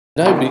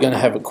Today we're going to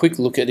have a quick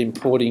look at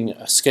importing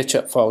a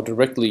SketchUp file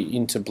directly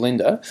into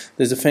Blender.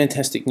 There's a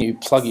fantastic new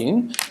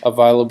plugin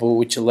available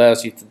which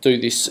allows you to do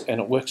this, and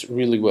it works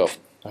really well.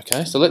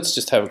 Okay, so let's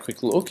just have a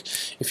quick look.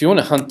 If you want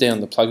to hunt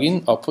down the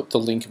plugin, I'll put the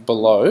link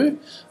below,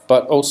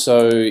 but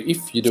also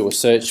if you do a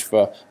search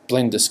for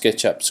Blender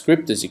SketchUp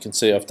script, as you can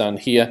see I've done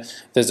here,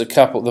 there's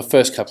the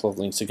first couple of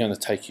links are going to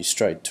take you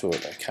straight to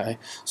it. Okay,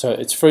 so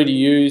it's free to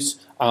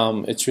use,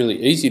 it's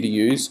really easy to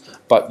use,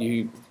 but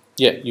you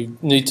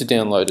need to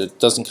download it. It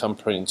doesn't come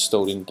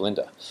pre-installed in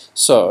Blender.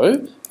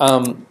 So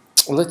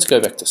let's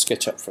go back to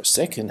SketchUp for a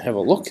sec and have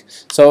a look.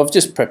 So I've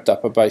just prepped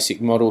up a basic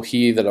model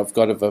here that I've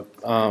got of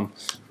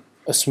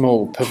a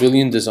small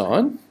pavilion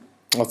design.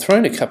 I've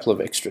thrown a couple of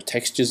extra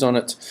textures on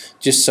it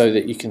just so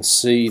that you can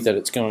see that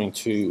it's going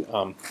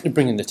to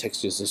bring in the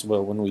textures as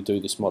well when we do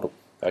this model.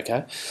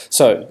 Okay,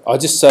 so I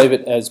just save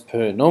it as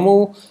per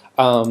normal.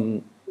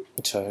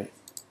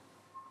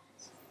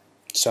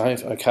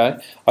 Save, okay.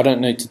 I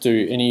don't need to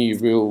do any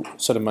real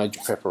sort of major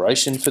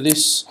preparation for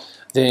this.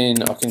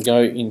 Then I can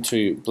go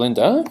into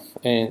Blender,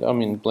 and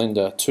I'm in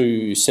Blender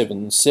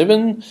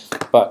 277,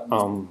 but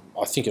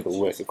I think it'll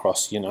work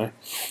across,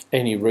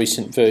 any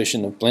recent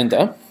version of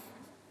Blender.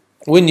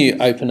 When you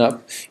open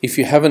up, if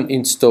you haven't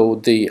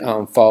installed the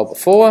file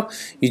before,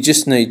 you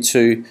just need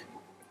to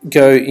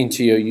go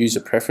into your user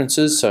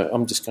preferences. So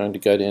I'm just going to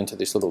go down to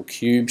this little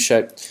cube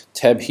shaped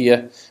tab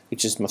here,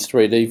 which is my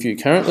 3D view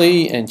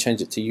currently, and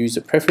change it to user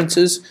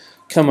preferences.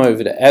 Come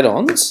over to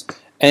add-ons,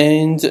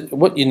 and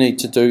what you need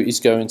to do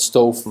is go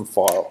install from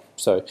file.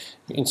 So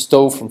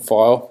install from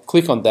file,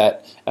 click on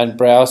that and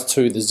browse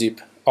to the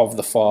zip of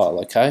the file.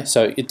 Okay,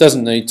 so it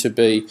doesn't need to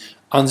be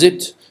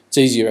unzipped. It's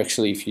easier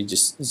actually if you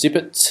just zip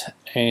it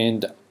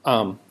and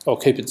or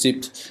keep it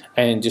zipped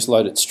and just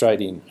load it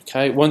straight in.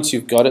 Okay, once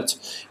you've got it,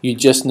 you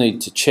just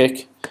need to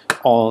check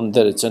on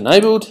that it's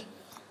enabled.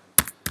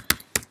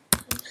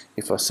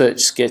 If I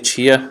search sketch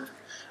here,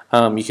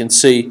 you can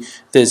see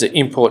there's an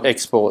import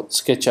export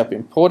SketchUp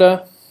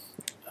importer,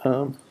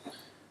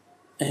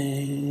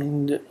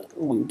 and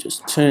we'll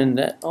just turn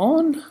that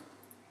on.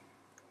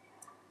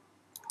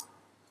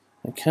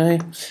 Okay,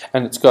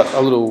 and it's got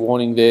a little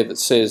warning there that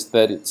says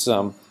that it's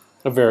a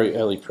very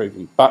early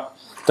preview, but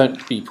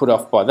don't be put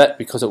off by that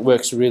because it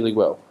works really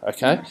well.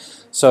 Okay,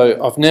 so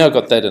I've now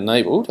got that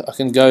enabled. I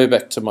can go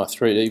back to my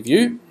 3D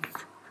view,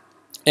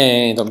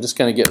 and I'm just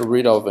going to get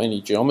rid of any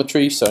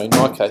geometry. So in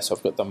my case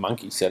I've got the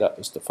monkey set up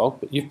as default,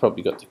 but you've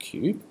probably got the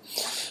cube,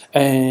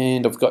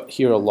 and I've got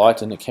here a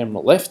light and a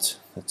camera left.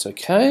 That's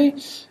okay.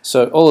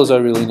 So all I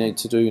really need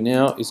to do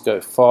now is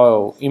go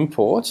File,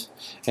 Import,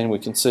 and we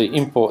can see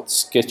Import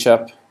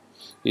SketchUp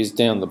is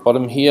down the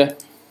bottom here.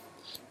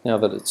 Now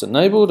that it's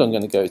enabled, I'm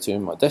going to go to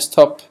my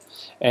desktop,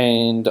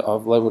 and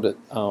I've labeled it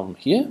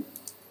here.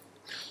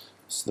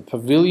 It's the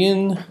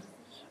pavilion.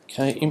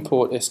 Okay,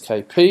 import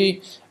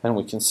SKP, and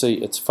we can see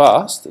it's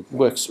fast. It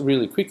works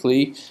really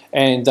quickly,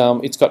 and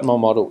it's got my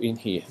model in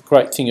here.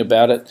 Great thing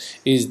about it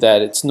is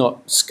that it's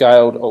not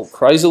scaled all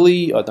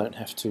crazily. I don't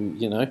have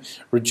to,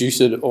 reduce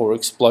it or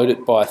explode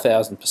it by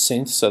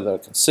 1000% so that I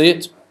can see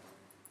it.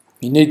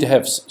 You need to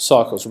have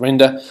cycles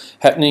render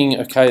happening.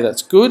 Okay,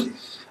 that's good.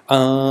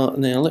 Now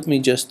let me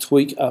just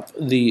tweak up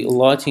the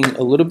lighting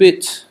a little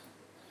bit.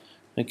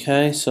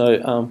 Okay,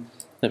 so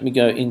let me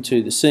go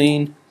into the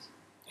scene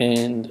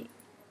and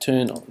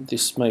turn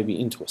this maybe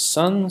into a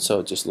sun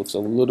so it just looks a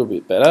little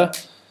bit better.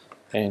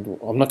 And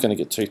I'm not going to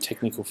get too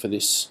technical for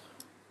this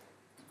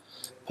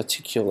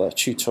particular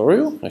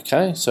tutorial.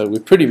 Okay, so we're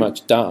pretty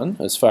much done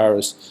as far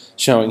as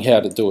showing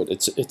how to do it.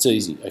 It's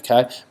easy.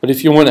 Okay, but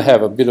if you want to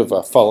have a bit of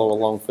a follow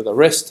along for the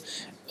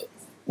rest,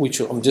 which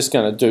I'm just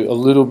going to do a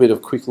little bit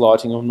of quick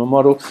lighting on my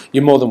model,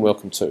 you're more than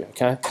welcome to.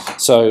 Okay,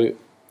 so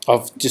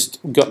I've just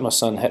got my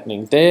sun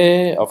happening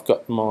there, I've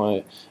got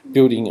my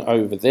building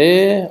over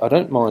there. I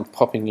don't mind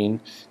popping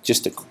in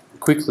just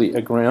quickly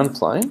a ground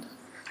plane.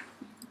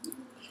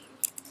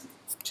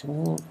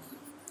 Okay.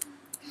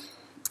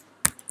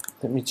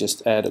 Let me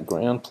just add a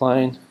ground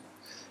plane,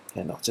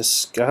 and I'll just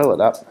scale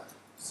it up.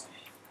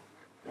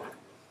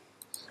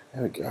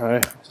 There we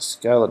go, just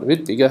scale it a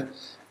bit bigger,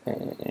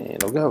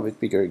 and I'll go a bit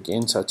bigger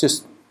again, so it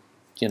just,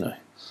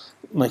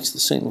 makes the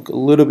scene look a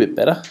little bit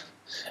better.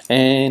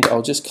 And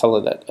I'll just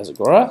colour that as a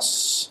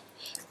grass,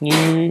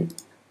 new,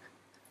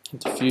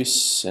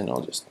 diffuse, and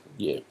I'll just,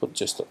 put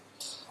just a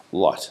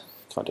light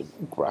kind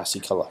of grassy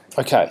colour.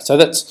 Okay, so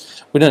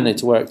we don't need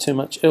to worry too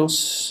much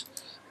else.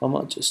 I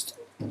might just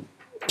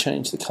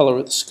change the colour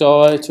of the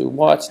sky to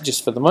white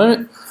just for the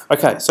moment.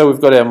 Okay, so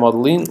we've got our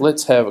model in.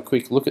 Let's have a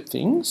quick look at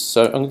things.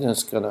 So I'm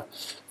just going to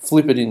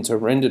flip it into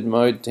rendered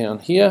mode down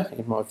here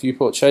in my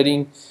viewport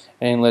shading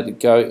and let it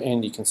go,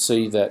 and you can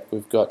see that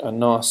we've got a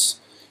nice,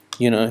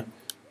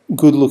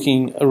 good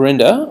looking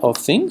render of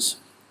things.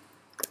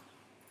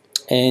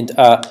 And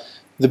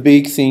the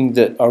big thing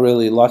that I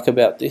really like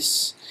about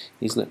this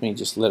is, let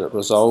it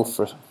resolve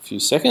for a few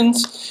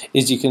seconds,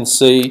 is you can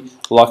see,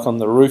 like on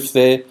the roof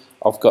there,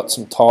 I've got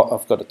some tile,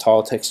 I've got a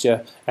tile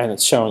texture, and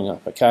it's showing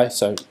up. Okay,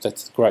 so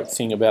that's the great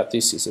thing about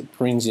this, is it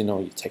brings in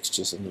all your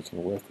textures and you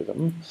can work with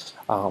them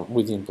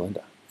within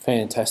Blender.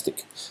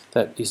 Fantastic.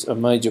 That is a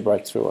major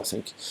breakthrough, I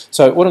think.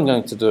 So what I'm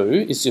going to do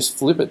is just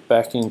flip it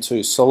back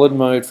into solid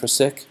mode for a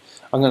sec.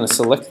 I'm going to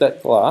select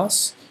that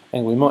glass,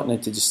 and we might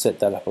need to just set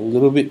that up a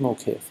little bit more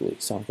carefully.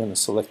 So I'm going to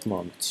select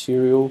my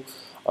material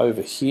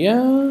over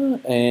here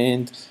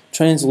and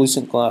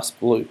translucent glass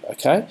blue.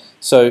 Okay,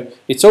 so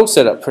it's all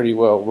set up pretty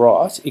well,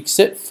 right,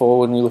 except for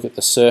when we look at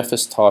the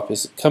surface type,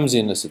 is it comes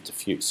in as a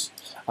diffuse,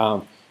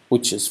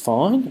 which is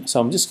fine.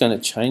 So I'm just going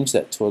to change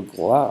that to a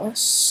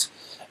glass.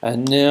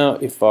 And now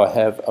if I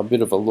have a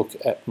bit of a look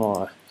at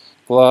my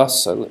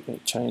glass, so let me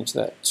change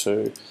that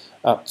to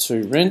up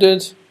to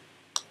rendered.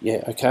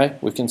 Yeah, okay,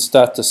 we can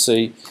start to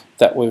see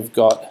that we've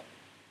got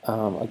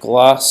a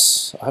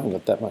glass. I haven't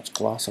got that much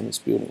glass on this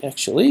building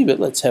actually, but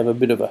let's have a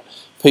bit of a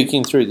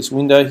peeking through this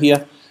window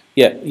here.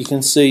 Yeah, you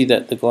can see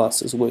that the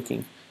glass is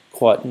working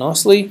quite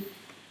nicely.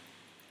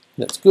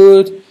 That's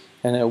good,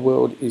 and our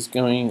world is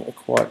going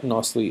quite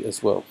nicely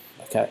as well.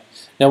 Okay,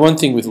 now one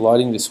thing with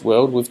lighting this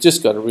world, we've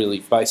just got a really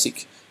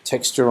basic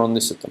texture on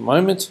this at the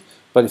moment,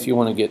 but if you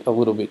want to get a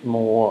little bit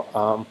more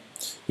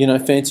you know,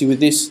 fancy with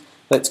this,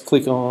 let's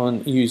click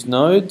on use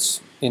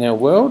nodes in our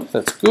world.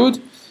 That's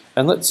good,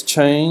 and let's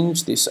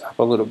change this up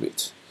a little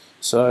bit.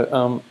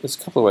 So there's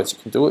a couple of ways you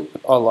can do it,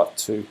 but I like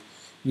to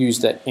use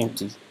the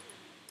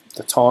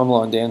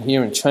timeline down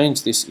here and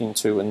change this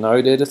into a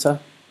node editor,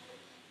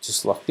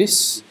 just like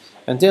this.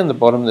 And down the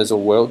bottom there's a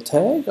world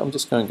tag. I'm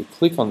just going to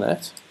click on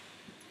that,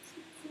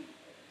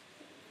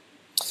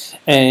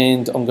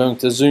 and I'm going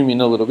to zoom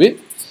in a little bit,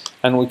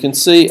 and we can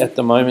see at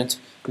the moment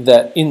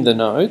that in the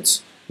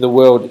nodes the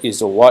world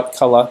is a white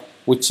color,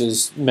 which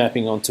is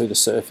mapping onto the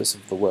surface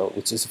of the world,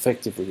 which is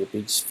effectively a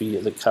big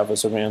sphere that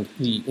covers around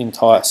the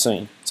entire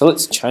scene. So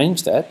let's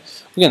change that.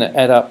 We're going to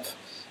add up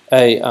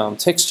a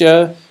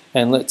texture,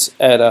 and let's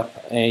add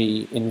up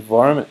a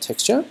environment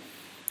texture.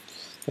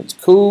 That's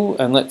cool,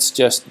 and let's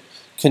just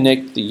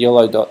connect the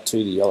yellow dot to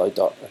the yellow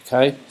dot.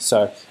 Okay,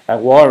 so our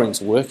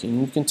wiring's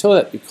working. You can tell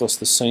that because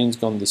the scene's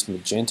gone this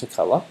magenta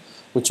color,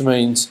 which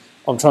means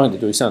I'm trying to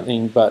do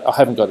something, but I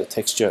haven't got a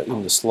texture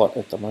in the slot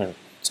at the moment.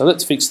 So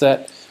let's fix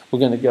that. We're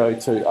going to go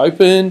to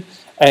open,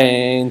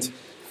 and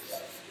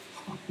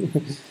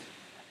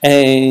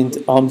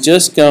I'm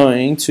just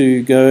going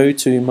to go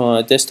to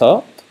my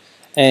desktop,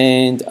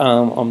 and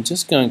I'm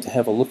just going to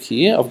have a look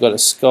here. I've got a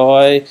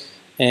sky,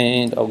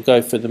 and I'll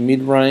go for the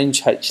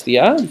mid-range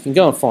HDR. You can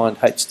go and find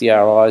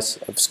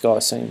HDRIs of sky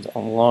scenes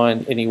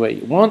online anywhere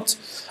you want.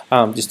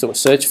 Just do a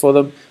search for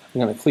them. I'm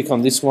going to click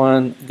on this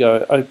one,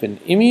 go open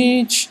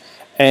image,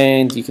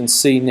 and you can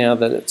see now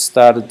that it's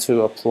started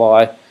to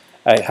apply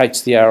a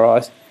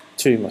HDRI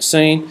to my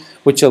scene,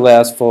 which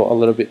allows for a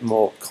little bit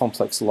more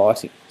complex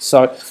lighting.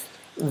 So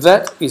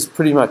that is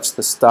pretty much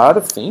the start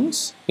of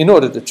things. In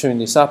order to tune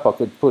this up, I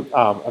could put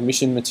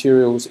emission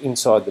materials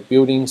inside the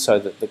building so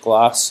that the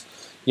glass,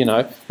 you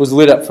know, was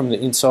lit up from the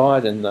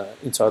inside and the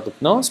inside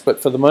looked nice.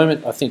 But for the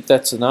moment, I think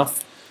that's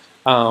enough.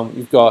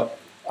 You've got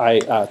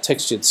a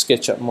textured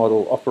SketchUp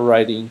model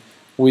operating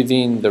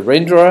within the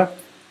renderer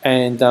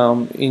and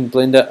in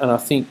Blender, and I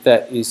think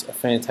that is a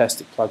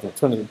fantastic plugin.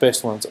 It's one of the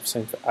best ones I've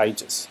seen for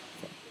ages.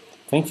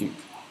 Thank you.